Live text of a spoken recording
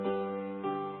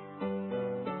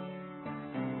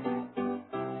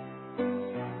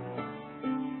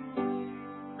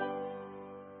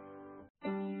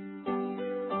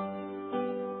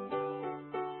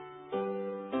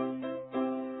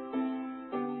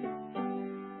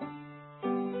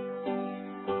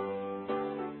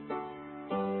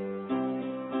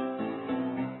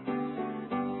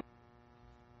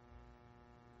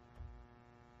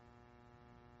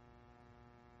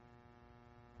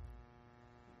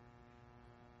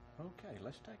Okay,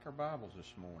 let's take our Bibles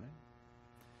this morning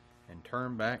and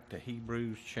turn back to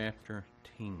Hebrews chapter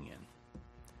 10.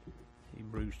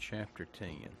 Hebrews chapter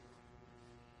 10.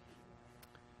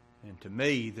 And to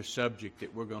me, the subject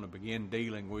that we're going to begin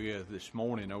dealing with this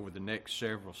morning over the next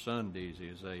several Sundays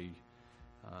is a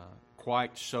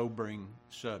quite sobering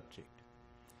subject.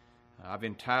 I've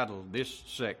entitled this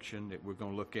section that we're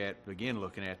going to begin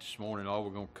looking at this morning, all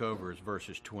we're going to cover is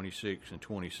verses 26 and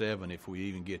 27, if we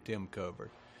even get them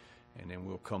covered. And then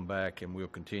we'll come back and we'll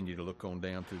continue to look on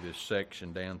down through this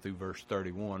section, down through verse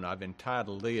 31. I've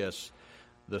entitled this,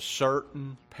 The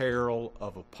Certain Peril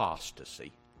of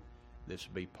Apostasy. This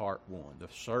will be part 1, The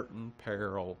Certain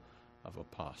Peril of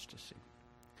Apostasy.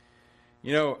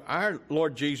 You know, our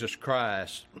Lord Jesus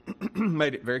Christ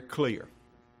made it very clear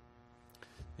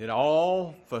that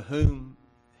all for whom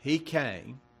He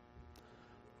came,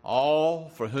 all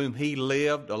for whom He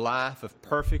lived a life of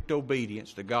perfect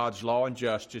obedience to God's law and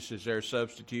justice as their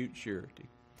substitute and surety,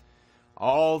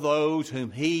 all those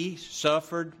whom He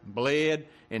suffered, bled,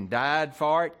 and died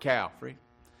for at Calvary,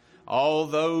 all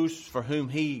those for whom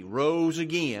He rose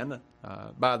again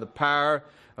by the power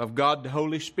of God the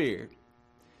Holy Spirit,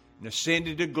 and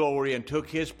ascended to glory and took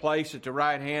His place at the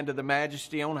right hand of the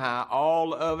Majesty on high,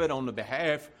 all of it on the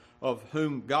behalf of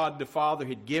whom God the Father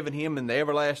had given Him in the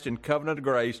everlasting covenant of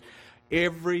grace,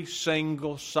 every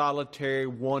single solitary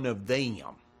one of them.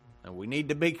 And we need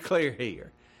to be clear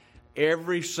here.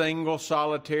 Every single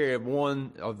solitary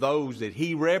one of those that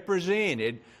He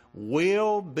represented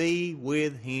will be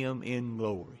with Him in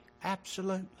glory.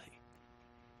 Absolutely.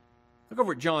 Look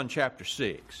over at John chapter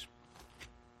 6.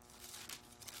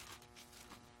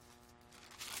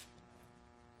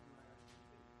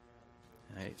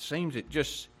 It seems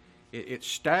it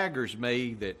staggers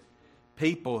me that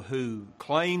people who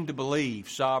claim to believe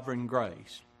sovereign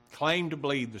grace, claim to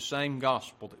believe the same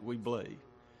gospel that we believe,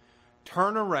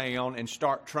 turn around and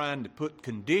start trying to put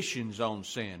conditions on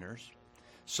sinners,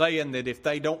 saying that if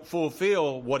they don't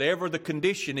fulfill whatever the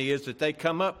condition is that they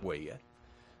come up with,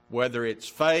 whether it's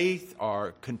faith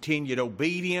or continued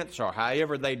obedience or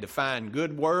however they define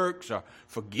good works or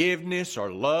forgiveness or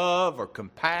love or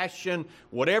compassion,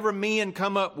 whatever men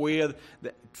come up with,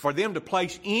 for them to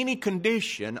place any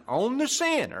condition on the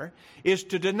sinner is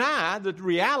to deny the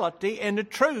reality and the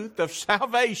truth of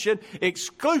salvation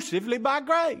exclusively by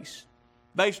grace,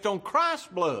 based on Christ's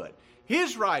blood,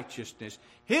 His righteousness,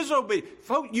 His obedience.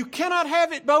 Folks, you cannot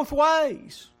have it both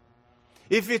ways.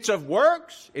 If it's of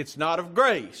works, it's not of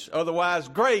grace. Otherwise,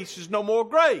 grace is no more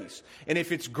grace. And if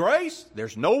it's grace,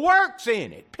 there's no works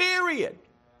in it, period.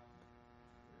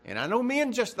 And I know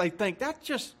men they think that's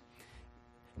just...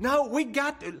 No, we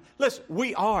got to... Listen,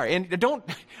 we are. And I don't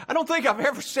think I've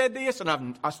ever said this, and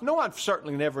I know I've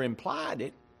certainly never implied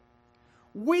it.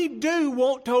 We do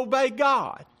want to obey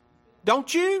God.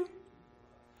 Don't you?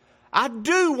 I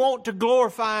do want to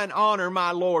glorify and honor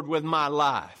my Lord with my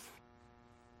life.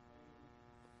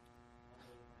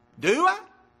 Do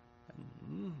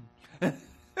I?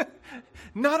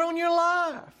 Not on your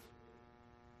life.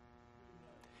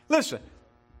 Listen,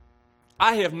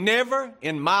 I have never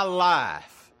in my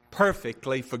life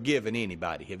perfectly forgiven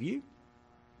anybody. Have you?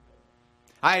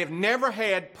 I have never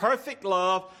had perfect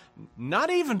love,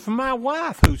 not even for my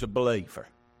wife who's a believer.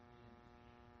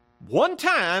 One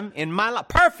time in my life,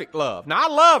 perfect love. Now,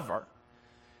 I love her.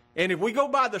 And if we go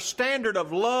by the standard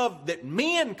of love that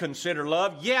men consider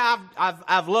love, yeah,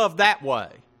 I've loved that way.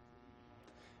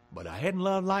 But I hadn't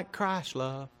loved like Christ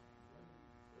loved.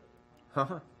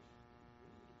 Because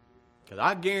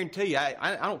I guarantee you,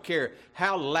 I don't care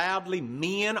how loudly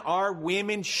men or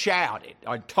women shout it,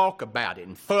 or talk about it,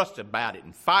 and fuss about it,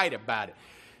 and fight about it.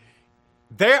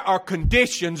 There are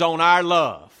conditions on our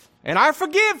love and our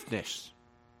forgiveness.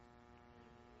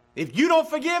 If you don't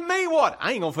forgive me, what?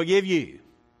 I ain't going to forgive you.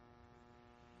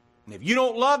 And if you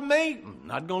don't love me, I'm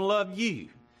not going to love you.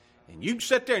 And you can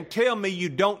sit there and tell me you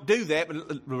don't do that, but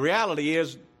the reality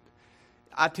is,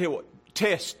 I tell you what,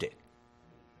 test it.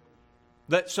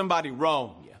 Let somebody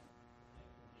wrong you.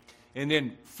 And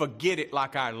then forget it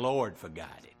like our Lord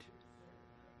forgot it.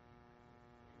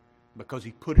 Because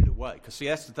He put it away. Because see,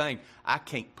 that's the thing, I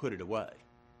can't put it away.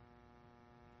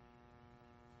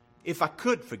 If I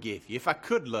could forgive you, if I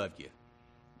could love you,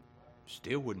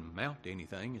 still wouldn't amount to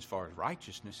anything as far as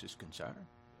righteousness is concerned.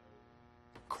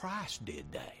 Christ did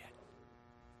that.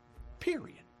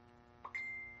 Period.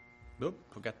 Oop,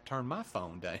 forgot to turn my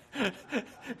phone down.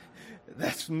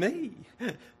 That's me.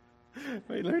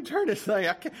 Wait, let me turn this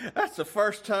thing. That's the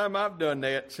first time I've done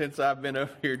that since I've been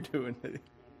up here doing it.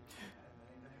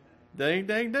 Ding,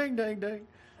 ding, ding, ding, ding.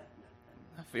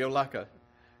 I feel like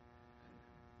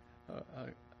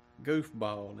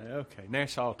Goofball now. Okay, now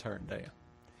it's all turned down.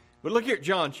 But look here at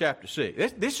John chapter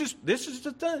 6. This is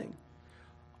the thing.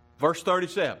 Verse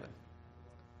 37.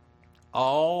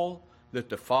 All that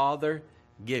the Father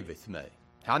giveth me.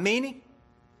 How many?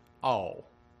 All.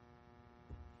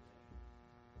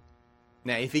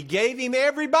 Now, if He gave Him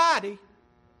everybody,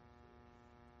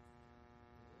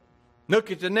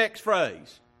 look at the next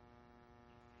phrase.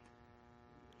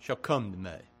 Shall come to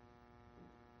me.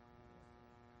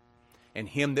 And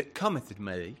him that cometh to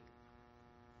me.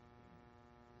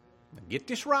 Now get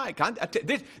this right.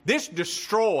 This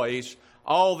destroys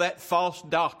all that false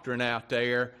doctrine out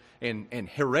there and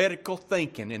heretical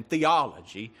thinking and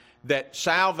theology that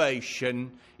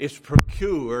salvation is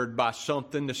procured by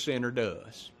something the sinner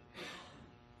does.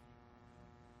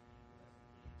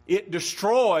 It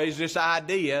destroys this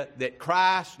idea that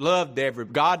God loved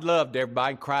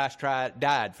everybody, and Christ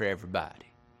died for everybody.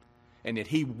 And that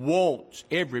He wants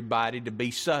everybody to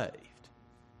be saved.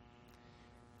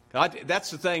 That's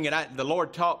the thing that the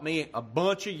Lord taught me a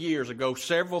bunch of years ago,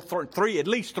 at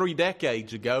least 3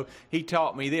 decades ago. He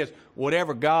taught me this.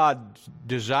 Whatever God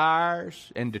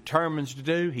desires and determines to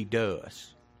do, He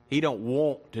does. He don't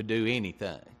want to do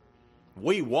anything.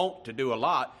 We want to do a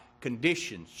lot.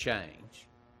 Conditions change.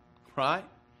 Right?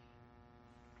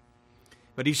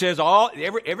 But He says,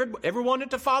 everyone that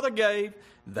the Father gave,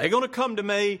 they're going to come to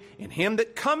me, and him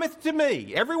that cometh to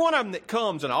me, every one of them that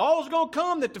comes, and all is going to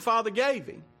come that the Father gave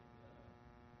him.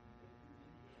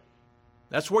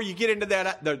 That's where you get into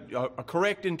that a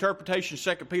correct interpretation,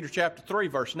 2 Peter chapter 3,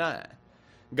 verse 9.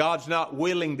 God's not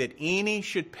willing that any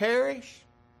should perish,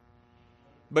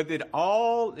 but that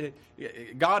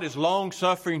God is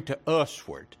long-suffering to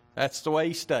usward. That's the way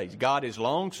He states. God is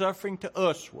long-suffering to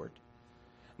usward,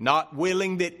 not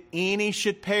willing that any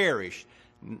should perish.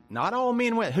 Not all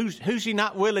men. Who's He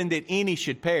not willing that any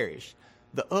should perish?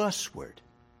 The usward.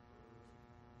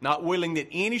 Not willing that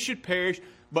any should perish.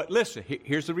 But listen,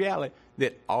 here's the reality.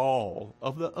 That all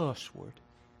of the usward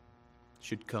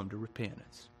should come to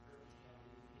repentance.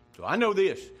 So I know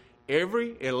this.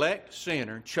 Every elect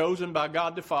sinner chosen by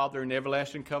God the Father in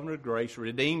everlasting covenant of grace,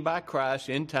 redeemed by Christ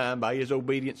in time by His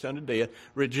obedience unto death,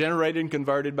 regenerated and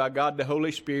converted by God the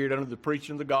Holy Spirit under the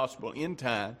preaching of the gospel in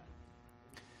time,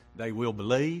 they will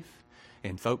believe,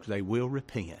 and folks, they will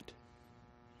repent.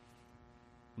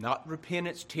 Not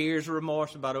repentance, tears, or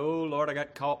remorse about, oh, Lord, I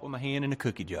got caught with my hand in a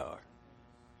cookie jar.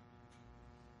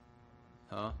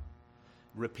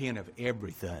 Repent of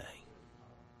everything.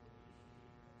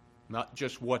 Not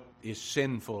just what is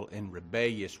sinful and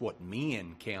rebellious, what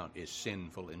men count as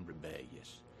sinful and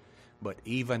rebellious, but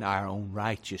even our own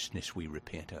righteousness we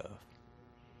repent of.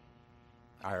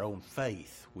 Our own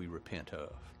faith we repent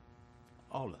of.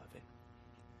 All of it.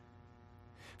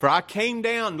 For I came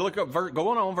down, look up,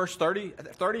 going on, verse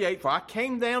 38, for I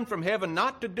came down from heaven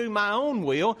not to do my own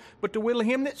will, but the will of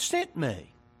Him that sent me.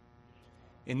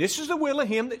 And this is the will of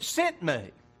Him that sent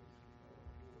me,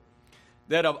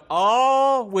 that of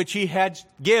all which He had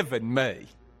given me,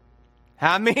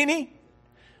 how many?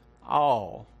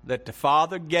 All that the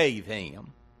Father gave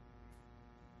Him,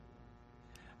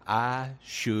 I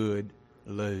should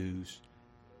lose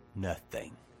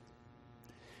nothing.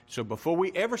 So before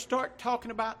we ever start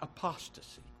talking about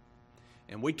apostasy,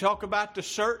 and we talk about the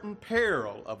certain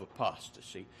peril of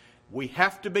apostasy, we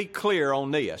have to be clear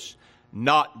on this.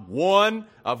 Not one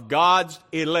of God's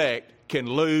elect can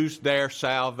lose their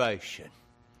salvation.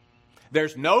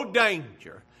 There's no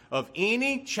danger of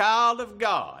any child of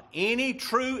God, any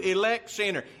true elect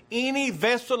sinner, any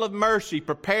vessel of mercy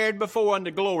prepared before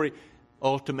unto glory,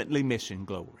 ultimately missing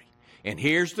glory. And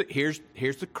here's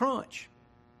the crunch.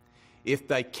 If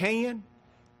they can,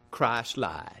 Christ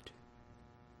lied.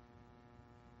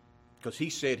 Because He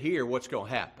said here what's going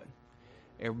to happen.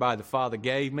 Everybody the Father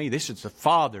gave me, this is the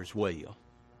Father's will.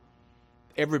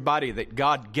 Everybody that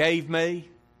God gave me,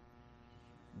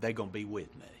 they're going to be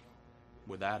with me,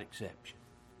 without exception.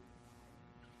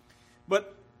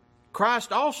 But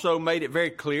Christ also made it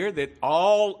very clear that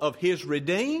all of His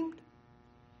redeemed,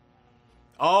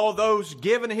 all those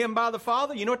given to Him by the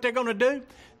Father, you know what they're going to do?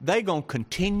 They're going to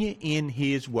continue in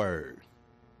His Word.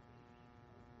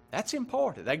 That's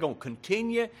important. They're going to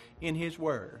continue in His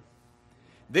Word.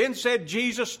 Then said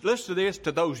Jesus, listen to this,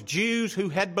 to those Jews who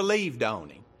had believed on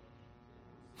Him.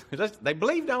 They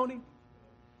believed on Him.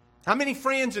 How many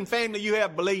friends and family you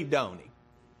have believed on Him?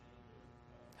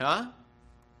 Huh?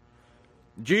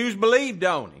 Jews believed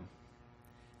on Him.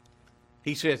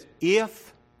 He says,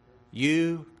 if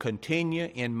you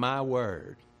continue in my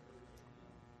word,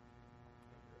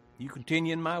 you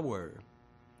continue in my word,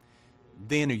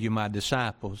 then are you my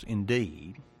disciples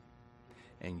indeed,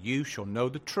 and you shall know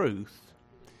the truth,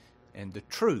 And the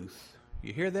truth,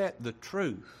 you hear that? The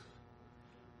truth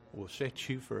will set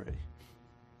you free.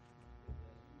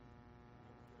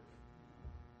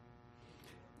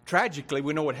 Tragically,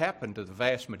 we know what happened to the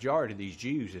vast majority of these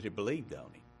Jews that had believed on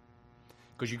Him.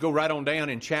 Because you go right on down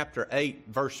in chapter 8,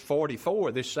 verse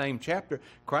 44, this same chapter,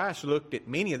 Christ looked at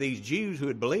many of these Jews who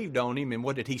had believed on Him, and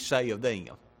what did He say of them?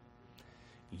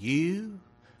 You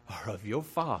are of your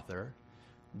father,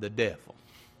 the devil.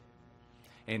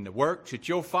 And the works that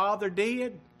your father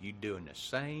did, you're doing the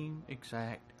same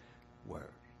exact word.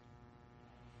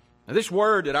 Now this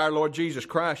word that our Lord Jesus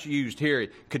Christ used here,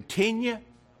 continue,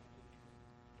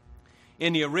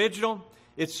 in the original,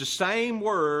 it's the same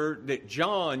word that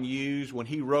John used when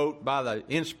he wrote by the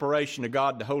inspiration of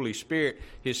God, the Holy Spirit,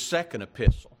 his second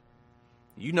epistle.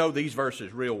 You know these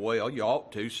verses real well. You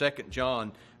ought to. 2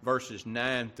 John verses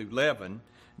 9 through 11.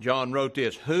 John wrote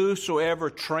this, whosoever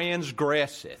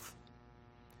transgresseth,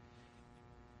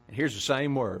 and here's the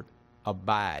same word,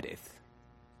 abideth.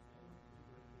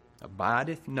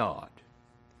 Abideth not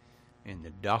in the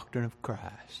doctrine of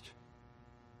Christ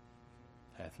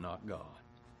hath not God.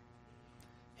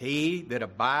 He that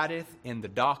abideth in the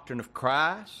doctrine of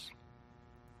Christ,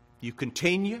 you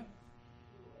continue,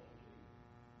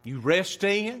 you rest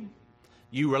in,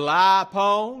 you rely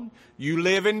upon, you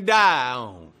live and die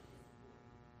on.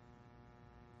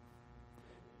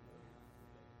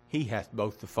 He hath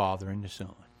both the Father and the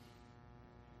Son.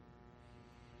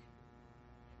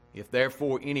 If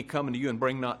therefore any come unto you and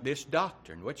bring not this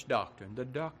doctrine, which doctrine? The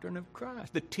doctrine of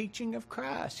Christ, the teaching of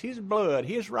Christ, His blood,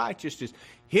 His righteousness,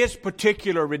 His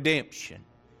particular redemption.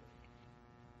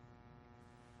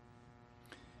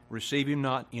 Receive him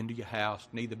not into your house,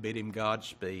 neither bid him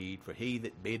Godspeed, for he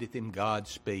that biddeth him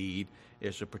Godspeed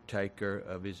is a partaker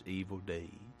of his evil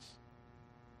deeds.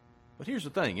 But here's the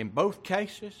thing, in both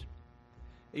cases,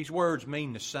 these words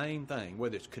mean the same thing,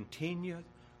 whether it's continueth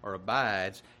or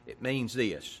abides. It means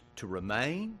this, to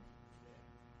remain,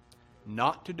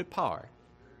 not to depart.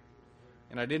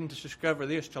 And I didn't discover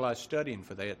this till I was studying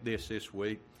for this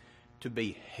week. To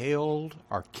be held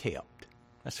or kept.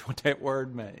 That's what that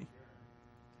word means.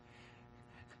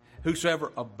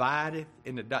 Whosoever abideth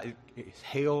in the is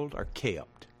held or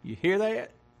kept. You hear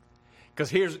that? Because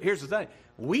here's the thing.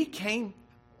 We can't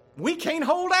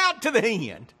hold out to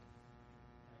the end.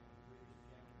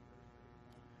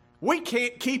 We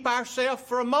can't keep ourselves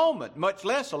for a moment, much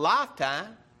less a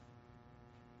lifetime.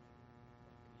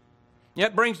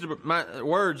 That brings to my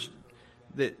words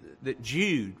that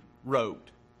Jude wrote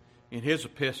in his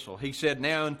epistle. He said,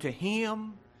 now unto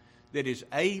him that is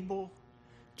able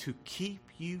to keep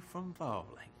you from falling.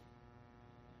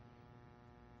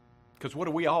 Because what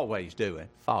are we always doing?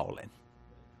 Falling.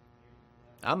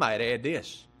 I might add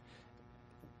this.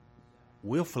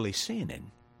 Willfully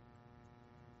sinning.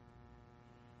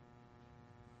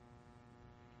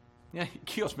 Yeah, it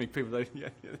kills me, people.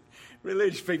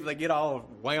 Religious people, they get all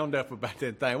wound up about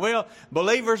that thing. Well,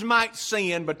 believers might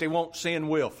sin, but they won't sin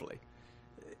willfully.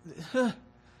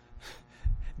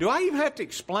 Do I even have to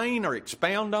explain or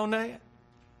expound on that?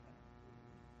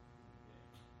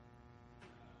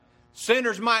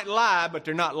 Sinners might lie, but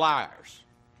they're not liars.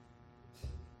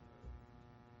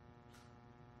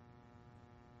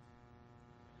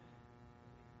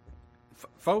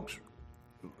 Folks,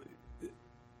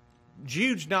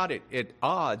 Jude's not at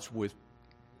odds with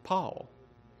Paul.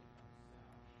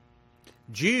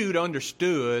 Jude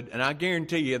understood, and I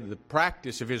guarantee you the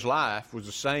practice of his life was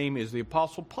the same as the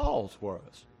Apostle Paul's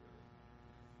was.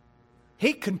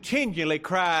 He continually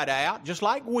cried out, just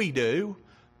like we do,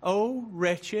 O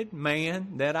wretched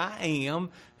man that I am,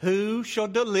 who shall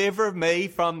deliver me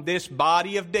from this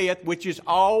body of death which is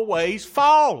always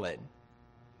falling?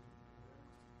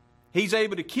 He's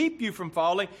able to keep you from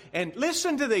falling. And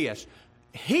listen to this.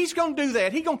 He's going to do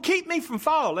that. He's going to keep me from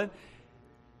falling.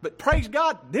 But praise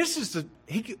God, this is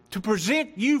to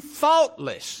present you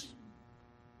faultless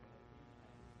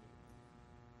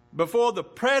before the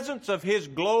presence of His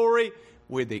glory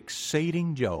with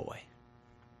exceeding joy.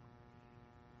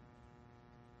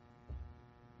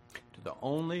 To the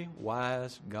only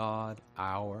wise God,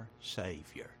 our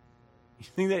Savior. You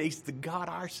think that He's the God,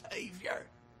 our Savior?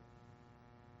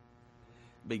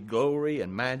 Be glory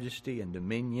and majesty and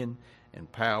dominion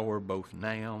and power both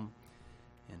now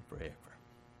and forever.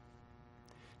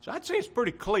 So I'd say it's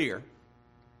pretty clear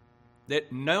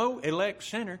that no elect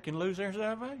sinner can lose their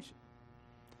salvation.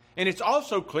 And it's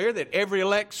also clear that every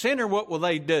elect sinner, what will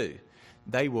they do?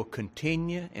 They will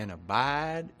continue and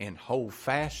abide and hold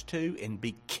fast to and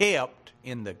be kept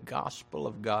in the gospel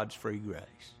of God's free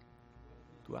grace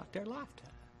throughout their lifetime.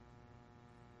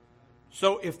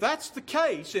 So if that's the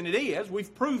case, and it is,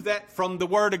 we've proved that from the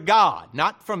Word of God,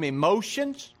 not from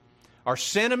emotions or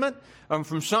sentiment, or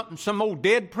from something some old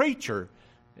dead preacher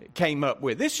came up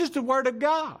with. This is the Word of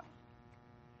God.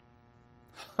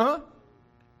 Huh?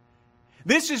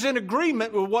 This is in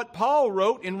agreement with what Paul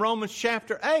wrote in Romans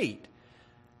chapter 8.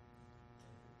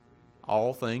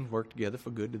 All things work together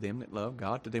for good to them that love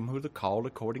God, to them who are called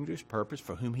according to His purpose,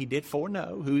 for whom He did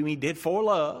foreknow, whom He did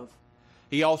forelove.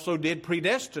 He also did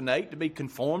predestinate to be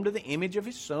conformed to the image of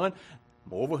His Son.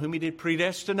 Moreover, whom He did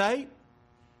predestinate,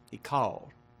 He called.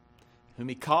 Whom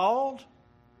He called,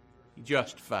 He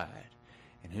justified.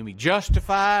 And whom He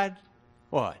justified,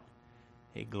 what?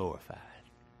 He glorified.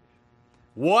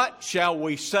 What shall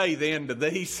we say then to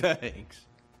these things?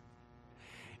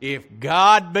 If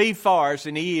God be for us,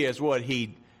 and He is what?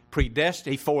 He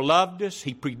foreloved us,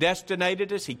 He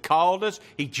predestinated us, He called us,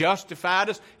 He justified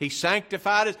us, He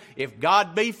sanctified us. If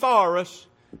God be for us,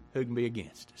 who can be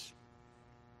against us?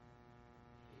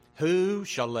 Who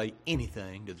shall lay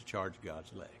anything to the charge of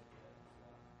God's elect?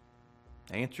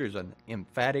 The answer is an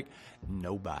emphatic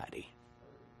nobody.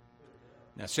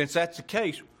 Now, since that's the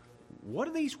case, what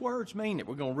do these words mean that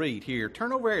we're going to read here?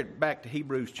 Turn over back to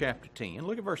Hebrews chapter 10.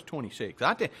 Look at verse 26.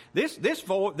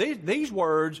 These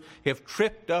words have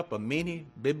tripped up many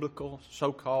biblical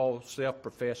so-called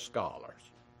self-professed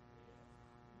scholars.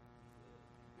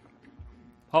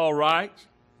 Paul writes,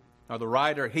 or the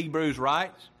writer of Hebrews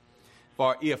writes,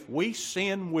 for if we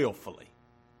sin willfully,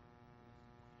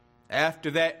 after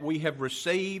that we have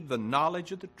received the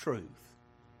knowledge of the truth,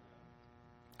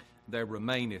 there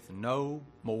remaineth no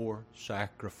more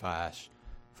sacrifice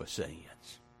for sins.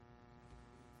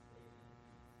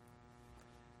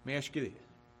 Let me ask you this.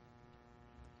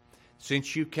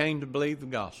 Since you came to believe the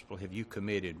gospel, have you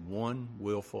committed one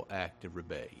willful act of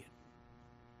rebellion?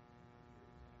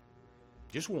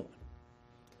 Just one.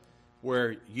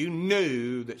 Where you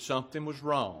knew that something was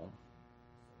wrong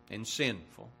and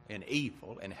sinful and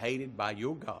evil and hated by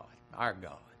your God, our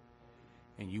God,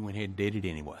 and you went ahead and did it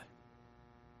anyway.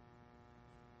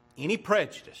 Any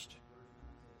prejudice,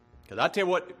 because I tell you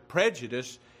what,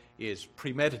 prejudice is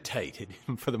premeditated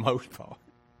for the most part.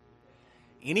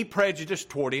 Any prejudice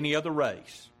toward any other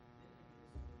race,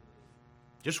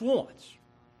 just once,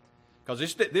 because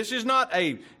this is not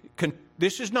a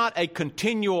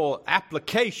continual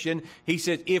application. He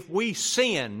says, if we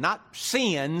sin, not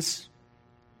sins,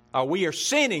 or we are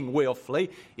sinning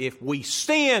willfully. If we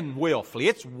sin willfully,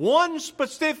 it's one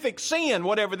specific sin,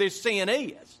 whatever this sin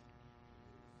is.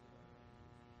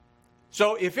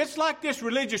 So if it's like this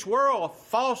religious world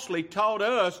falsely taught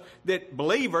us that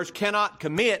believers cannot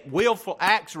commit willful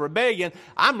acts of rebellion,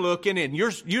 I'm looking and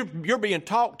you're being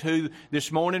talked to this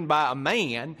morning by a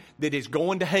man that is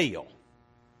going to hell.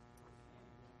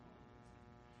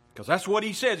 Because that's what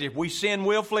he says. If we sin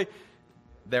willfully,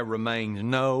 there remains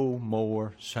no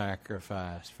more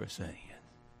sacrifice for sin.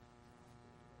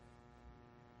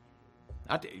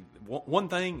 One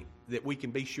thing that we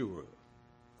can be sure of,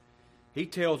 he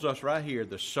tells us right here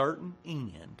the certain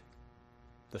end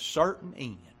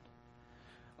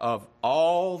of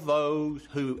all those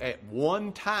who at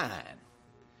one time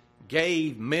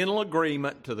gave mental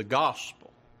agreement to the gospel,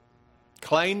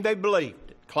 claimed they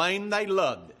believed it, claimed they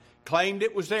loved it, claimed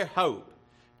it was their hope,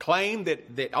 claimed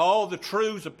that all the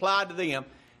truths applied to them,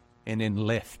 and then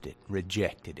left it,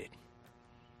 rejected it,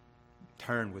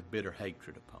 turned with bitter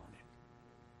hatred upon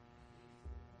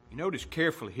it. You notice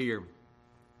carefully here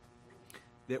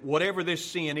that whatever this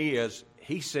sin is,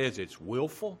 he says it's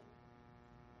willful,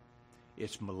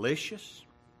 it's malicious,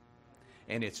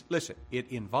 and it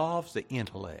involves the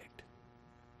intellect.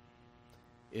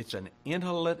 It's an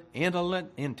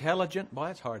intelligent, boy,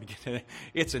 it's hard to get to that.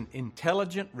 It's an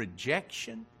intelligent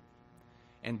rejection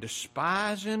and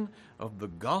despising of the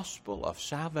gospel of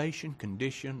salvation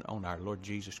conditioned on our Lord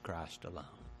Jesus Christ alone.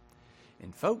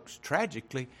 And folks,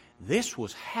 tragically, this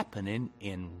was happening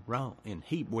in Rome, in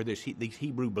Hebrew, where these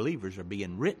Hebrew believers are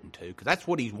being written to, because that's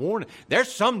what he's warning.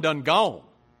 There's some done gone,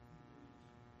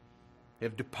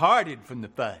 have departed from the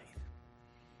faith.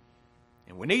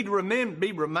 And we need to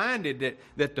be reminded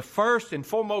that the first and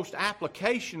foremost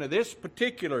application of this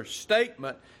particular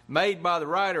statement made by the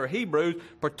writer of Hebrews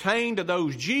pertained to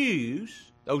those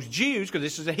Jews, because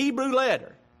this is a Hebrew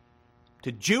letter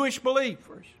to Jewish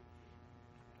believers,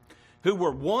 who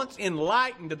were once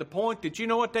enlightened to the point that, you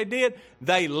know what they did?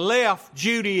 They left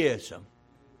Judaism.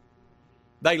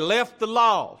 They left the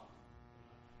law.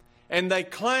 And they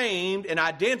claimed and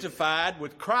identified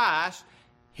with Christ,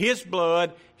 His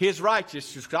blood, His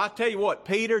righteousness. I tell you what,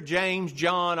 Peter, James,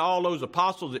 John, all those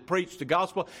apostles that preached the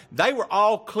gospel, they were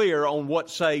all clear on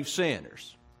what saves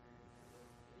sinners.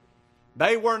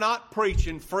 They were not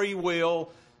preaching free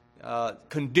will,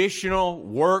 conditional,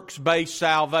 works-based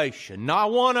salvation.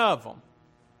 Not one of them.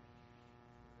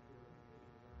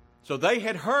 So they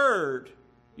had heard,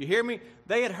 you hear me?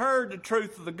 They had heard the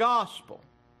truth of the gospel.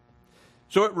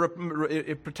 So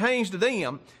it pertains to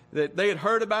them that they had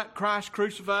heard about Christ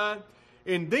crucified.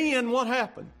 And then what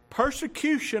happened?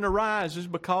 Persecution arises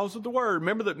because of the word.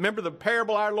 Remember the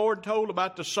parable our Lord told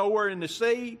about the sower and the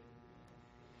seed?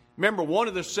 Remember, one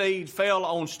of the seeds fell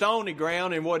on stony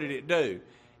ground, and what did it do?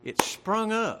 It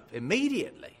sprung up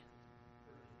immediately.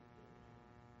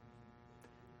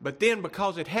 But then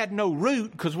because it had no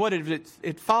root, because what had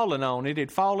it fallen on? It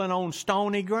had fallen on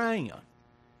stony ground.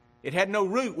 It had no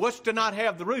root. What's to not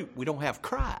have the root? We don't have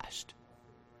Christ.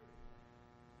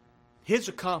 His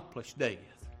accomplished death.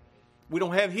 We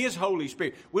don't have His Holy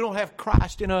Spirit. We don't have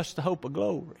Christ in us, the hope of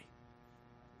glory.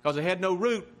 Because it had no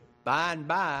root. By and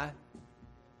by,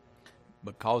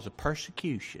 because of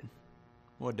persecution,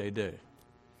 what did they do?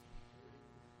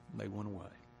 They went away.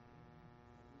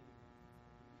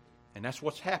 And that's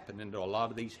what's happening to a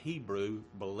lot of these Hebrew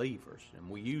believers. And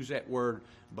we use that word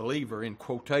believer in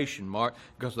quotation mark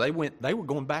because they were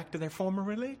going back to their former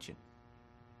religion.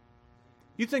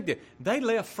 You think that they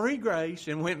left free grace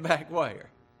and went back where?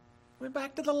 Went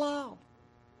back to the law.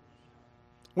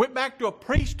 Went back to a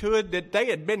priesthood that they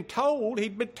had been told.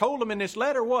 He'd been told them in this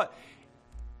letter what?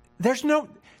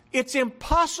 It's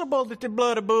impossible that the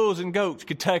blood of bulls and goats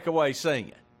could take away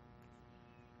sin.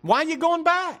 Why are you going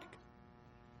back?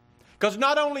 Because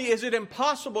not only is it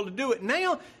impossible to do it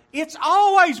now, it's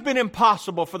always been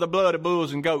impossible for the blood of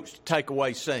bulls and goats to take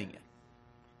away sin.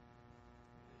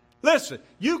 Listen,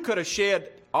 you could have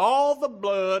shed all the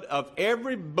blood of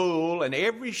every bull and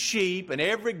every sheep and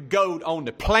every goat on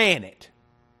the planet.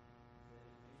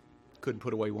 Couldn't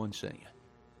put away one sin.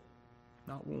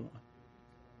 Not one.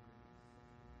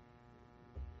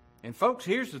 And folks,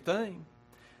 here's the thing.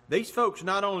 These folks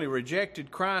not only rejected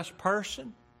Christ's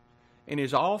person and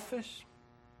His office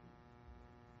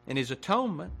and His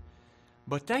atonement,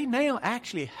 but they now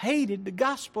actually hated the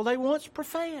gospel they once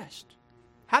professed.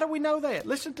 How do we know that?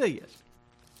 Listen to this.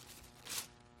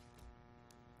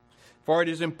 For it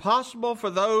is impossible for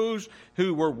those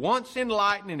who were once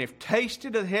enlightened and have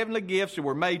tasted of the heavenly gifts and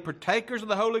were made partakers of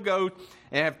the Holy Ghost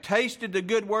and have tasted the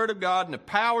good word of God and the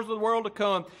powers of the world to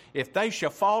come, if they shall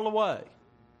fall away,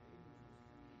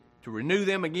 to renew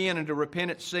them again into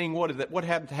repentance, seeing what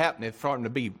happened to happen if for them to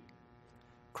be,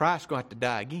 Christ's going to have to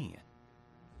die again.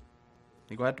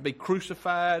 He's going to have to be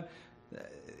crucified.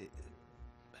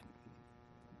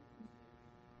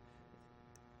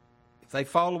 If they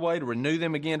fall away, to renew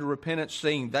them again to repentance,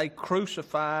 seeing they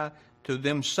crucify to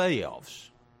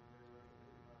themselves.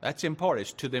 That's important.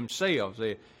 It's to themselves.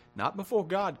 Not before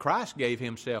God. Christ gave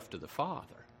Himself to the Father.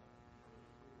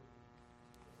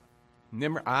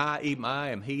 Remember, even I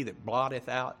am He that blotteth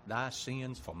out thy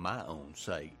sins for my own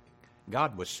sake.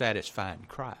 God was satisfying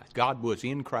Christ. God was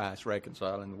in Christ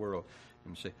reconciling the world.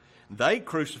 They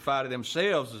crucified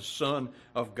themselves as the Son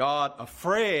of God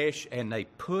afresh, and they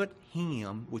put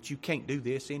Him, which you can't do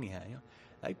this anyhow,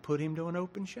 they put Him to an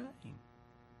open shame.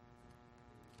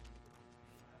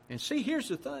 And see, here's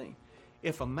the thing.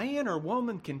 If a man or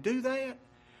woman can do that,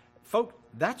 folks,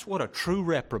 that's what a true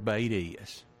reprobate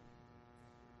is.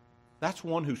 That's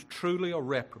one who's truly a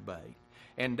reprobate.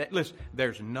 And listen,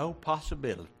 there's no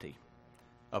possibility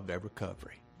of their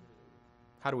recovery.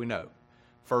 How do we know?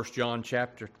 1 John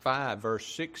chapter 5, verse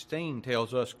 16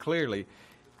 tells us clearly,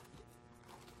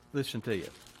 listen to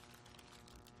it.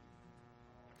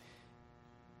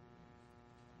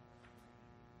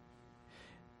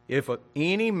 If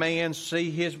any man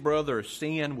see his brother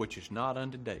sin which is not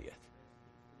unto death.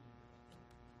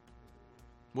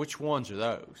 Which ones are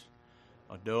those?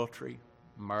 Adultery,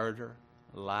 murder,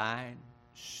 lying,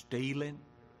 stealing,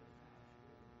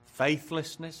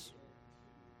 faithlessness,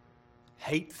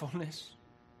 hatefulness,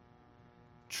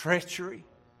 treachery.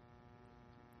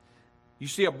 You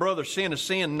see a brother sin a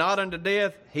sin not unto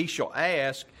death, he shall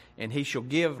ask, and he shall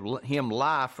give him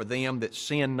life for them that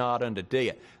sin not unto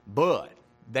death. But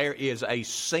there is a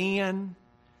sin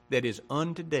that is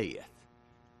unto death.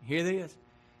 Hear this?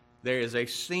 There is a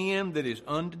sin that is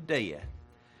unto death.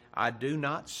 I do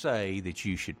not say that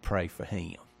you should pray for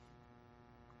him.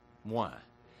 Why?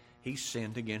 He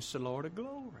sinned against the Lord of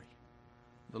glory,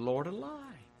 the Lord of light.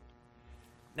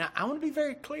 Now, I want to be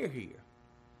very clear here.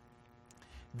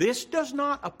 This does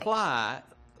not apply,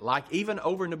 like even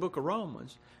over in the book of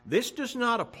Romans, this does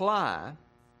not apply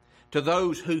to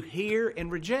those who hear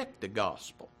and reject the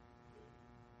gospel.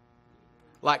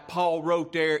 Like Paul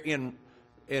wrote there in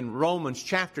in Romans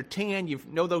chapter 10. You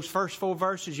know those first 4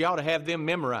 verses? You ought to have them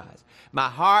memorized. My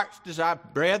heart's desire,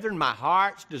 brethren, my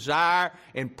heart's desire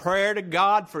and prayer to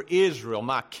God for Israel,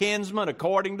 my kinsman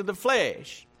according to the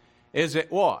flesh, is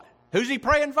that what? Who's he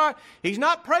praying for? He's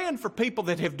not praying for people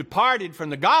that have departed from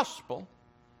the gospel.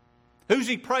 Who's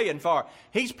he praying for?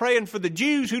 He's praying for the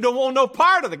Jews who don't want no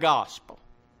part of the gospel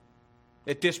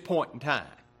at this point in time.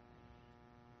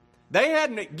 They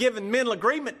hadn't given mental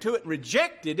agreement to it and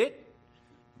rejected it.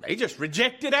 They just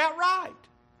rejected outright.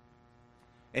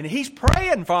 And he's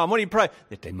praying for them. What do you pray?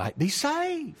 That they might be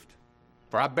saved.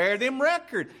 For I bear them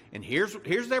record. And here's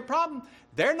their problem.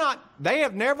 They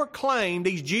have never claimed,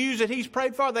 these Jews that he's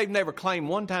prayed for, they've never claimed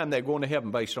one time they're going to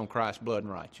heaven based on Christ's blood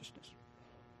and righteousness.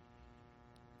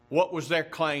 What was their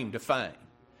claim to fame?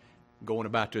 Going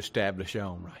about to establish their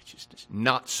own righteousness,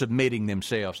 not submitting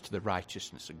themselves to the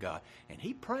righteousness of God. And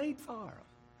he prayed for them.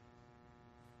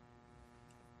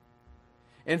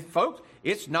 And folks,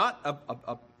 it's not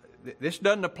this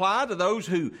doesn't apply to those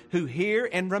who hear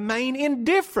and remain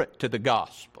indifferent to the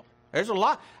gospel. There's a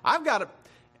lot.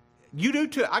 You do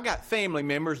too. I got family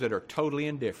members that are totally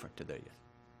indifferent to this.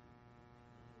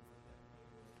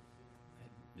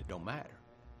 It don't matter.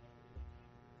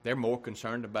 They're more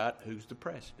concerned about who's the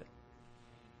president,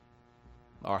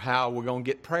 or how we're going to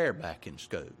get prayer back in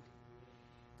school,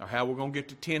 or how we're going to get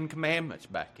the 10 Commandments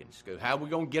back in school, how we're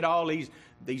going to get all these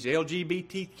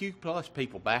LGBTQ plus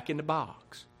people back in the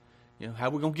box. You know,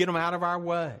 how we're going to get them out of our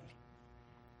way.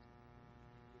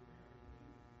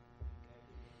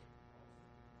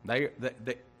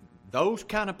 Those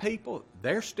kind of people,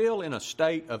 they're still in a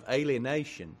state of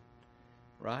alienation,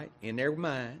 right, in their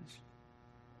minds.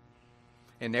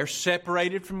 And they're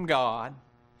separated from God.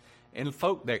 And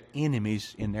folk, they're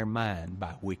enemies in their mind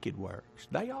by wicked works.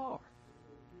 They are.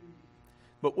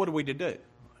 But what are we to do?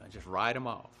 Just write them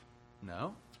off?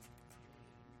 No.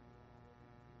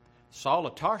 Saul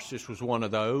of Tarsus was one of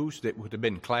those that would have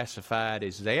been classified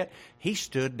as that. He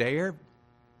stood there and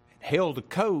held the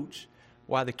coats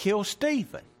while they killed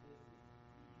Stephen.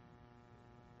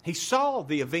 He saw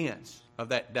the events of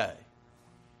that day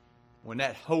when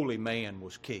that holy man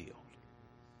was killed.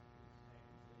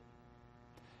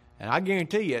 And I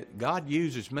guarantee you, God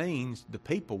uses means. The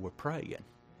people were praying.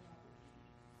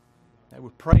 They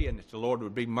were praying that the Lord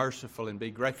would be merciful and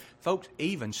be gracious. Folks,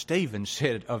 even Stephen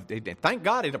said, thank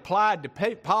God it applied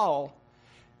to Paul.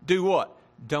 Do what?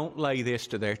 Don't lay this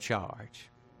to their charge.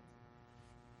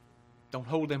 Don't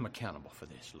hold them accountable for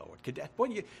this, Lord.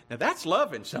 Now that's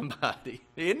loving somebody,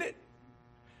 isn't it?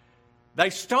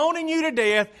 They stoning you to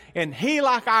death, and he,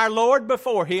 like our Lord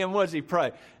before him, was he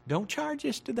pray? Don't charge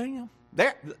this to them.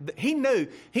 He knew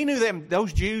them.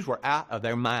 Those Jews were out of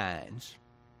their minds.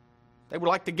 They were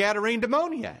like the Gadarene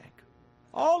demoniac.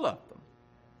 All of them.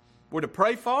 We're to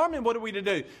pray for them, and what are we to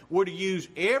do? We're to use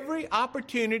every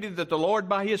opportunity that the Lord,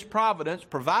 by His providence,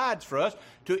 provides for us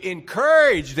to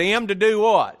encourage them to do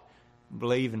what?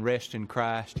 Believe and rest in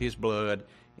Christ, His blood,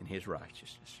 and His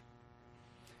righteousness.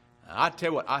 I tell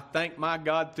you what, I thank my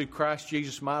God through Christ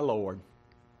Jesus my Lord.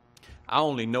 I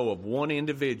only know of one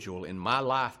individual in my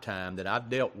lifetime that I've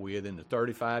dealt with in the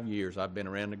 35 years I've been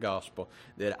around the gospel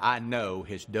that I know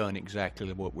has done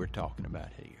exactly what we're talking about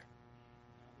here.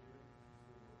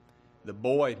 The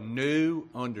boy knew,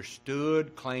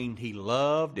 understood, claimed he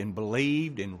loved and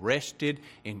believed and rested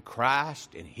in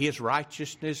Christ and His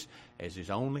righteousness as his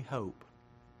only hope.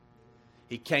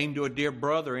 He came to a dear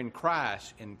brother in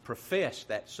Christ and professed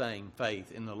that same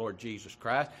faith in the Lord Jesus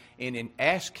Christ and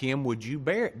asked him, would you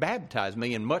baptize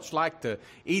me? And much like the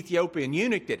Ethiopian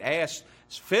eunuch that asked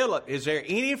Philip, is there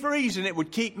any reason that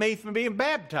would keep me from being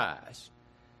baptized?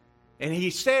 And he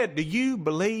said, do you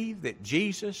believe that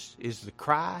Jesus is the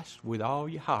Christ with all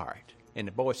your heart? And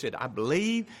the boy said, I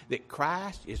believe that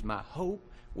Christ is my hope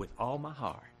with all my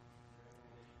heart.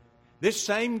 This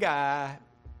same guy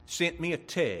sent me a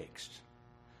text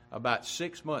about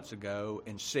 6 months ago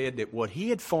and said that what he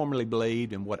had formerly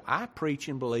believed and what I preach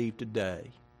and believe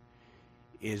today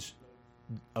is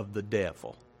of the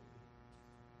devil.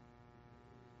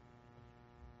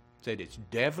 Said it's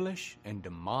devilish and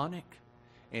demonic,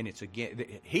 and it's again.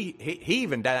 He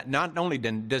even not only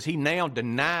does he now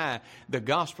deny the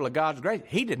gospel of God's grace,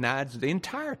 he denies the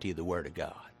entirety of the Word of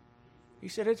God. He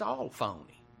said it's all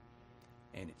phony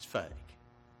and it's fake.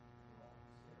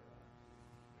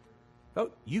 Oh,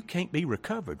 you can't be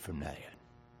recovered from that.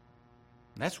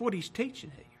 That's what he's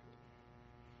teaching here.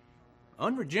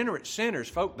 Unregenerate sinners,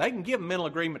 folk, they can give mental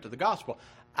agreement to the gospel.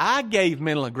 I gave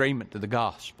mental agreement to the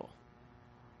gospel.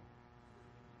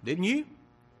 Didn't you?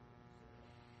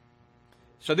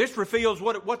 So this reveals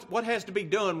what has to be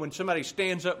done when somebody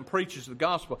stands up and preaches the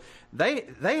gospel. They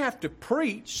have to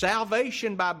preach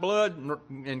salvation by blood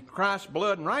and Christ's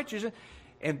blood and righteousness.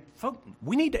 And folks,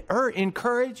 we need to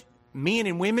encourage men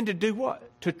and women to do what?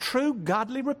 To true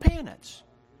godly repentance.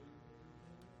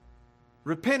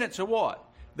 Repentance of what?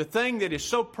 The thing that is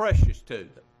so precious to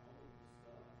them.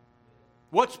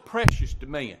 What's precious to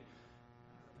men?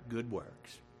 Good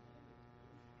works,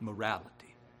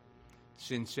 morality,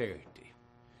 sincerity,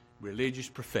 religious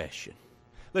profession.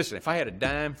 Listen, if I had a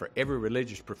dime for every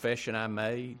religious profession I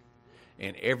made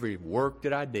and every work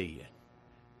that I did,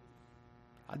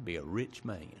 I'd be a rich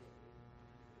man.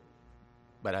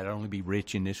 But I'd only be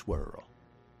rich in this world.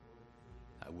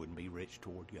 I wouldn't be rich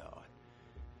toward God.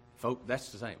 Folks,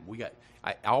 that's the thing.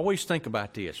 I always think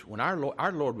about this. When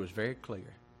our Lord was very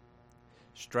clear.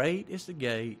 Straight is the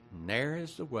gate, narrow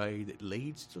is the way that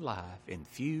leads to life, and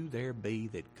few there be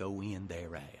that go in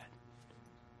thereat.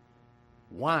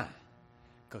 Why?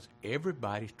 Because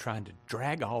everybody's trying to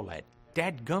drag all that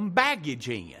dadgum baggage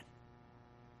in.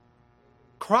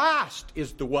 Christ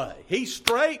is the way. He's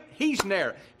straight, He's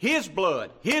narrow. His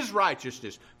blood, His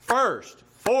righteousness, first,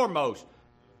 foremost,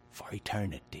 for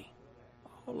eternity.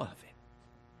 All of it.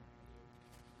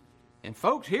 And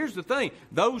folks, here's the thing.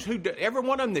 Those who do, every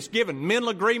one of them that's given mental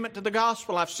agreement to the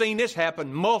gospel, I've seen this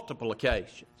happen multiple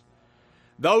occasions.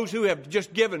 Those who have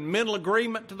just given mental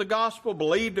agreement to the gospel,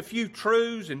 believed a few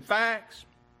truths and facts,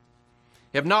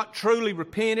 have not truly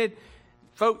repented,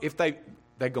 folks, if they're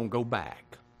going to go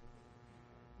back.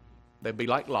 They'll be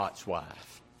like Lot's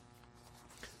wife.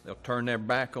 They'll turn their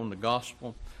back on the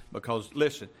gospel because,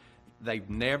 listen, they've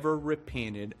never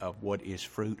repented of what is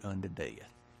fruit unto death.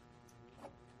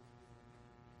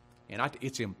 And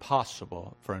it's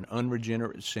impossible for an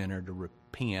unregenerate sinner to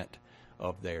repent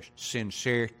of their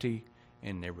sincerity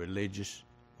and their religious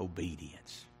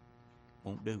obedience.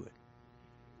 Won't do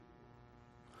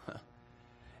it.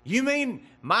 You mean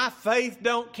my faith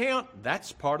don't count?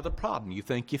 That's part of the problem. You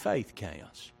think your faith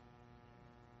counts.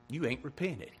 You ain't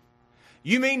repented.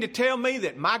 You mean to tell me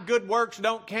that my good works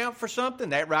don't count for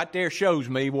something? That right there shows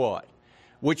me what?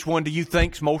 Which one do you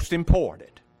think's most important?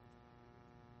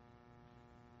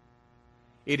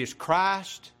 It is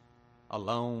Christ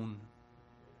alone,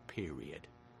 period.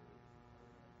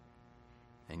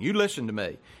 And you listen to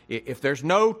me. If there's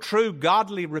no true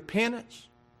godly repentance,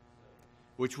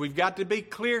 which we've got to be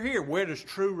clear here, where does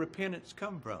true repentance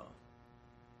come from?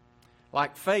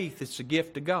 Like faith, it's a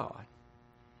gift of God.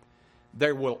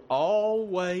 There will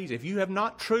always, if you have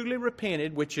not truly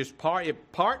repented, which is part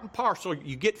and parcel,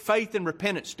 you get faith and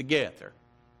repentance together.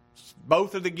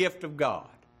 Both are the gift of God.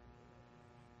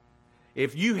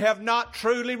 If you have not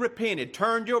truly repented,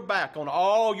 turned your back on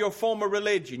all your former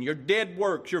religion, your dead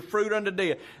works, your fruit unto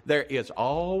death, there is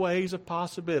always a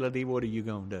possibility, what are you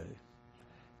going to do?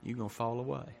 You're going to fall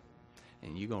away.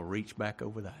 And you're going to reach back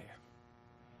over there.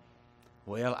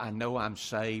 Well, I know I'm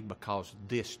saved because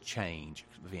this change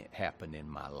event happened in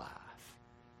my life.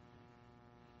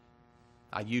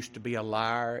 I used to be a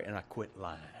liar and I quit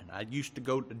lying. I used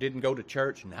to didn't go to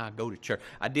church and now I go to church.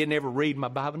 I didn't ever read my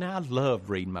Bible. Now I love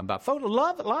reading my Bible. Folks, a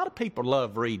lot of people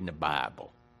love reading the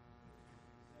Bible.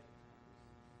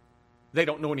 They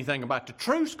don't know anything about the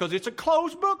truth because it's a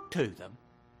closed book to them.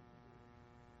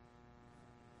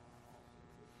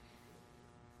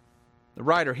 The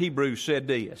writer of Hebrews said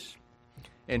this,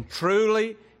 and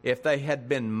truly, if they had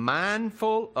been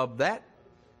mindful of that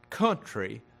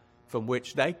country from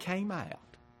which they came out.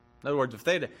 In other words, if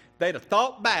they'd have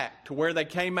thought back to where they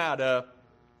came out of,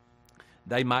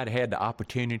 they might have had the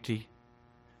opportunity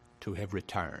to have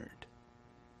returned.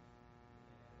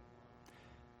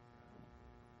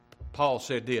 Paul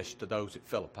said this to those at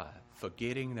Philippi,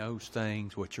 forgetting those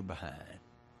things which are behind.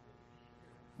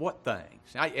 What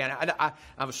things? I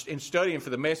was in studying for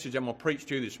the message I'm going to preach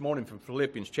to you this morning from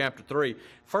Philippians chapter 3.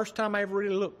 First time I ever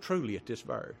really looked truly at this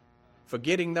verse.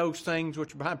 Forgetting those things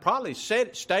which are behind. Probably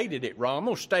stated it wrong. I'm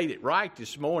going to state it right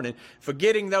this morning.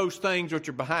 Forgetting those things which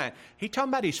are behind. He talking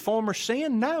about his former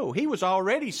sin? No. He was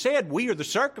already said, we are the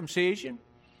circumcision,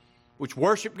 which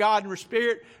worship God in the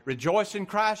Spirit, rejoice in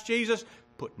Christ Jesus,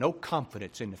 put no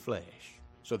confidence in the flesh.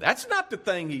 So that's not the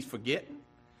thing he's forgetting.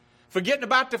 Forgetting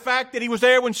about the fact that he was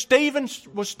there when Stephen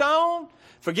was stoned.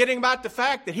 Forgetting about the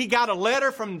fact that he got a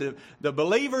letter from the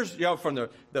believers, from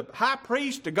the high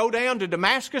priest to go down to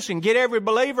Damascus and get every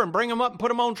believer and bring them up and put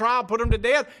them on trial, put them to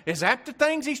death. Is that the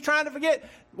things he's trying to forget?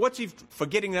 What's he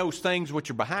forgetting? Those things which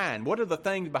are behind. What are the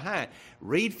things behind?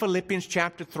 Read Philippians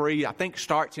chapter 3, I think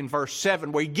starts in verse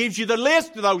 7, where he gives you the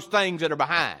list of those things that are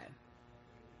behind.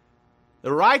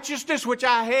 The righteousness which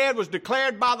I had was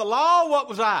declared by the law. What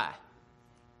was I?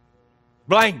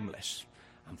 Blameless.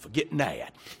 I'm forgetting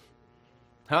that.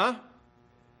 Huh?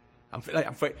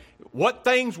 What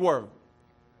things were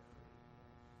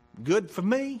good for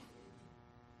me?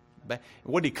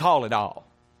 What did he call it all?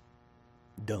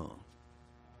 Dung.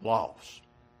 Loss.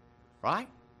 Right?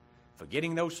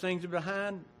 Forgetting those things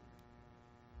behind,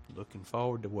 looking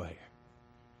forward to where?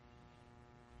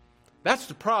 That's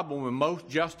the problem with most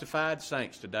justified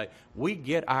saints today. We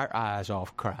get our eyes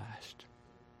off Christ.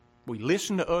 We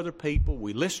listen to other people.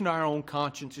 We listen to our own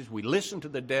consciences. We listen to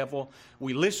the devil.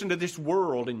 We listen to this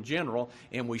world in general,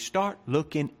 and we start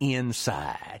looking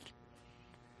inside.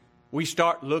 We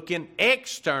start looking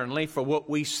externally for what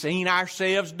we've seen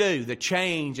ourselves do, the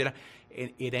change. And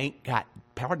it ain't got,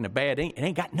 pardon the bad, it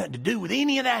ain't got nothing to do with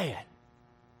any of that.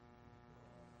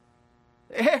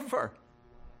 Ever.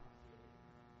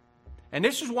 And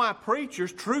this is why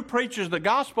preachers, true preachers of the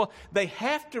gospel, they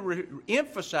have to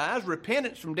emphasize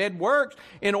repentance from dead works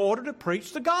in order to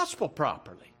preach the gospel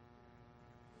properly.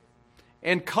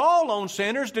 And call on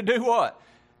sinners to do what?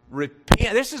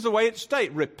 Repent. This is the way it's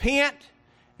stated. Repent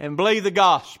and believe the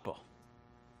gospel.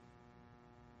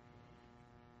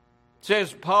 It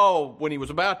says Paul, when he was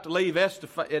about to leave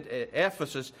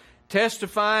Ephesus,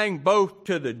 testifying both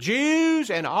to the Jews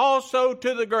and also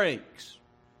to the Greeks.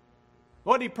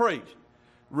 What did he preach?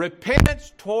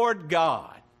 Repentance toward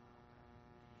God.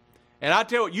 And I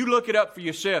tell you look it up for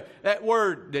yourself. That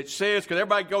word that says, because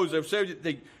everybody goes, they say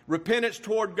the repentance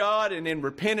toward God and then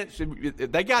repentance,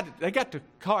 they got the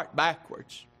cart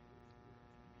backwards.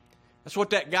 That's what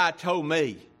that guy told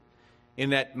me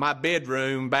in my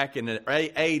bedroom back in the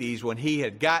 80s when he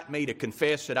had got me to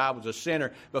confess that I was a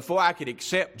sinner. Before I could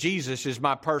accept Jesus as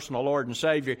my personal Lord and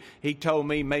Savior, he told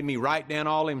me, made me write down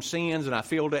all them sins, and I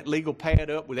filled that legal pad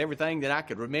up with everything that I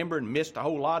could remember and missed a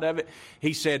whole lot of it.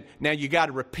 He said, now you got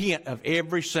to repent of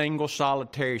every single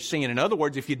solitary sin. In other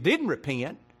words, if you didn't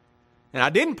repent, and I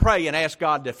didn't pray and ask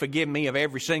God to forgive me of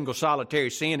every single solitary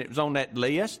sin that was on that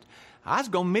list, I was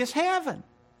going to miss heaven.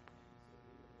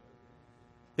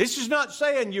 This is not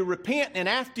saying you repent and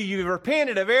after you've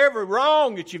repented of every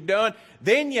wrong that you've done,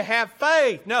 then you have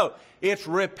faith. No, it's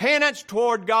repentance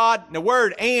toward God. And the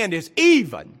word and is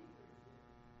even.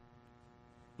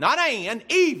 Not and,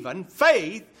 even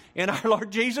faith in our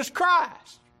Lord Jesus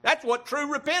Christ. That's what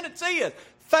true repentance is.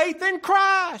 Faith in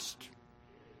Christ.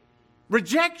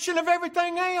 Rejection of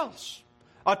everything else.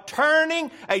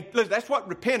 That's what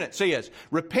repentance is.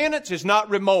 Repentance is not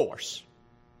remorse.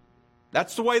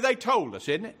 That's the way they told us,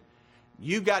 isn't it?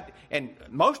 And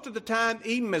most of the time,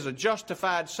 even as a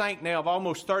justified saint now of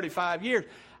almost 35 years,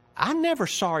 I'm never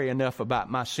sorry enough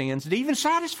about my sins to even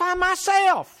satisfy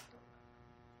myself.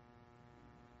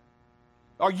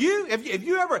 Are you? Have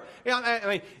you ever, I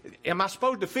mean, am I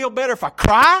supposed to feel better if I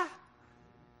cry?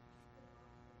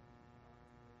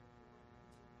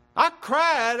 I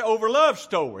cried over Love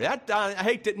Story. I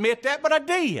hate to admit that, but I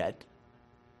did.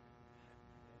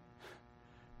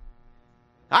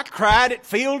 I cried at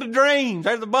Field of Dreams.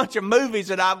 There's a bunch of movies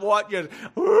that I've watched. Just,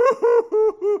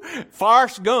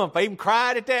 Forrest Gump. I even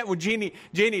cried at that when Jenny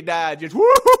died. Just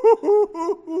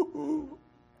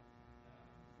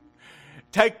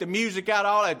take the music out.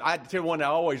 All that. I tell you one I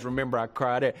always remember. I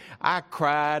cried at. I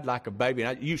cried like a baby.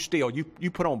 You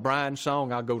put on Brian's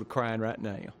song, I'll go to crying right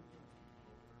now.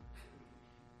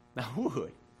 I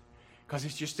would, because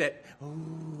it's just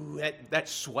that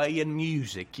swaying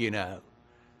music, you know.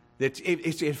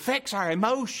 It affects our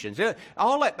emotions.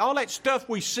 All that stuff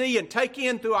we see and take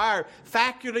in through our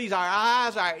faculties, our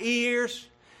eyes, our ears,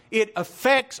 it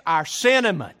affects our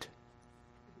sentiment.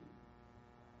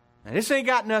 Now, this ain't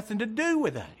got nothing to do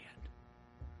with that.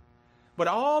 But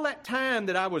all that time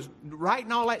that I was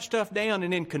writing all that stuff down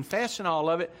and then confessing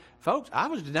all of it, folks, I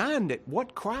was denying that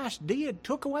what Christ did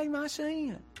took away my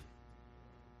sin.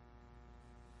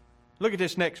 Look at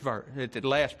this next verse, at the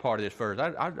last part of this verse.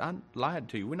 I lied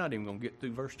to you. We're not even going to get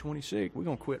through verse 26. We're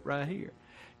going to quit right here.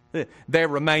 There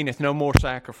remaineth no more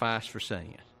sacrifice for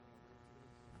sin.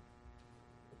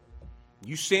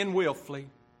 You sin willfully,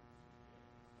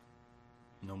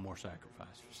 no more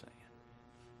sacrifice for sin.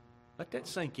 Let that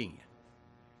sink in.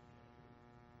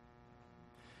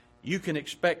 You can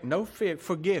expect no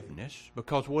forgiveness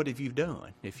because what have you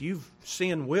done? If you've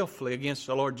sinned willfully against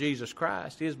the Lord Jesus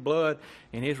Christ, His blood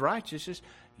and His righteousness,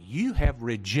 you have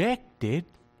rejected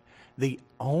the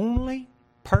only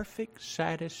perfect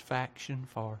satisfaction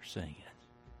for sin.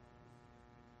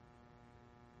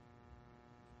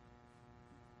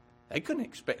 They couldn't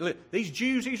expect, look, these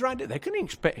Jews he's right there, they couldn't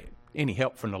expect any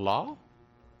help from the law.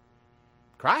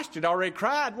 Christ had already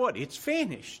cried, what? It's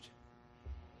finished.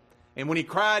 And when He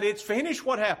cried, it's finished,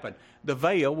 what happened? The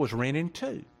veil was rent in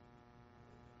two.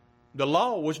 The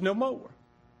law was no more.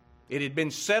 It had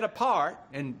been set apart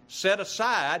and set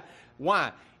aside.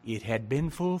 Why? It had been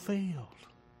fulfilled.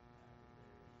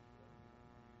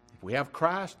 If we have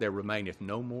Christ, there remaineth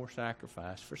no more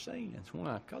sacrifice for sins.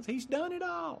 Why? Because He's done it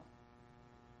all.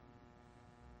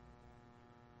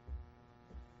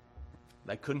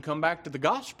 They couldn't come back to the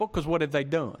gospel because what have they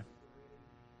done?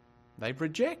 They've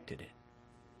rejected it.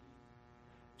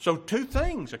 So two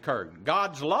things occurred.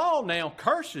 God's law now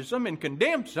curses them and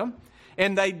condemns them,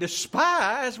 and they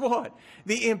despise what?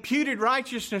 The imputed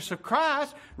righteousness of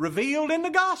Christ revealed in the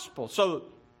gospel. So,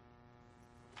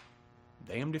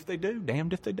 damned if they do,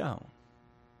 damned if they don't.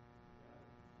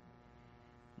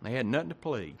 They had nothing to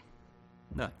plead.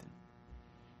 Nothing.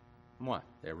 Why?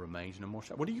 There remains no more.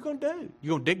 What are you going to do?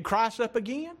 You going to dig Christ up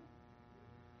again?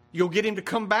 You going to get Him to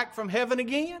come back from heaven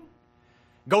again?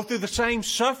 Go through the same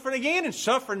suffering again and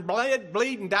suffer and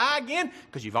bleed and die again?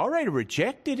 Because you've already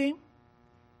rejected Him.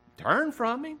 Turn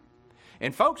from Him.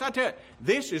 And folks, I tell you,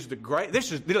 this is the great,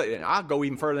 I'll go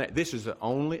even further than that.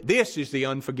 This is the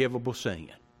unforgivable sin.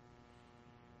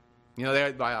 You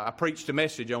know, I preached a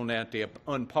message on that, the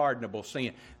unpardonable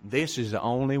sin. This is the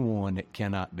only one that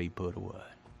cannot be put away.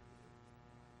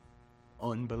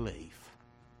 Unbelief.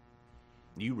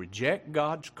 You reject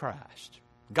God's Christ.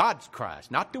 God's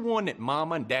Christ, not the one that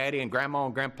Mama and Daddy and Grandma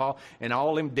and Grandpa and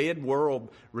all them dead world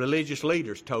religious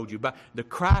leaders told you about. The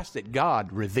Christ that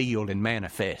God revealed and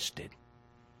manifested.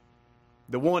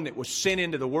 The one that was sent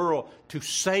into the world to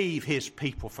save His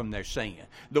people from their sin.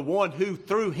 The one who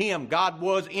through Him, God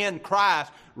was in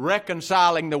Christ,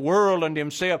 reconciling the world unto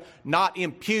Himself, not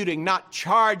imputing, not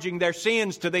charging their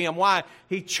sins to them. Why?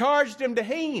 He charged them to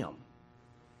Him.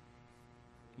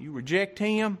 You reject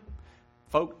Him,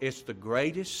 folks, it's the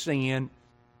greatest sin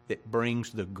that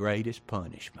brings the greatest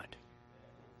punishment.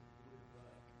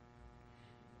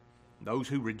 Those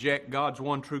who reject God's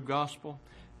one true gospel,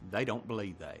 they don't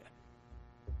believe that.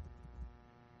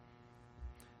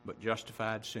 But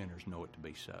justified sinners know it to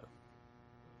be so.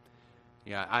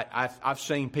 Yeah, I've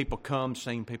seen people come,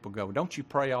 seen people go. Don't you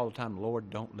pray all the time, Lord,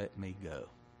 don't let me go.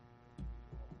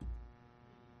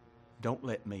 Don't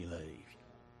let me leave.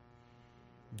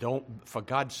 For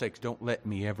God's sakes, don't let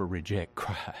me ever reject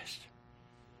Christ,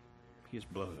 His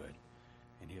blood,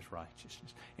 and His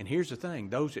righteousness. And here's the thing,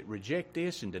 those that reject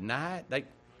this and deny it,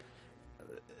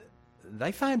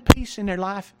 they find peace in their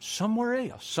life somewhere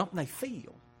else, something they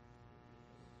feel,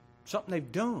 something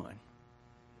they've done,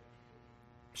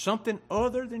 something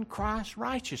other than Christ's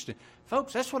righteousness.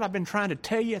 Folks, that's what I've been trying to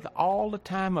tell you all the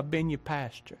time I've been your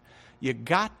pastor. You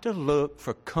got to look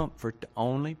for comfort the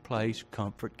only place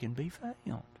comfort can be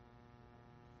found.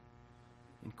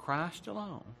 In Christ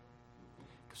alone.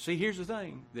 See, here's the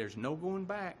thing. There's no going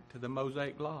back to the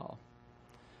Mosaic law.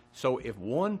 So if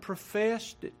one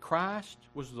professed that Christ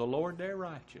was the Lord their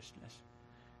righteousness,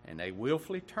 and they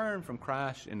willfully turn from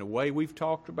Christ in the way we've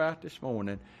talked about this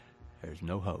morning, there's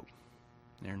no hope.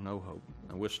 There's no hope.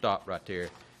 And we'll stop right there,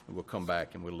 and we'll come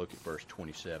back and we'll look at verse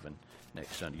 27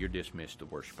 next Sunday. You're dismissed to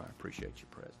worship. I appreciate your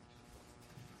presence.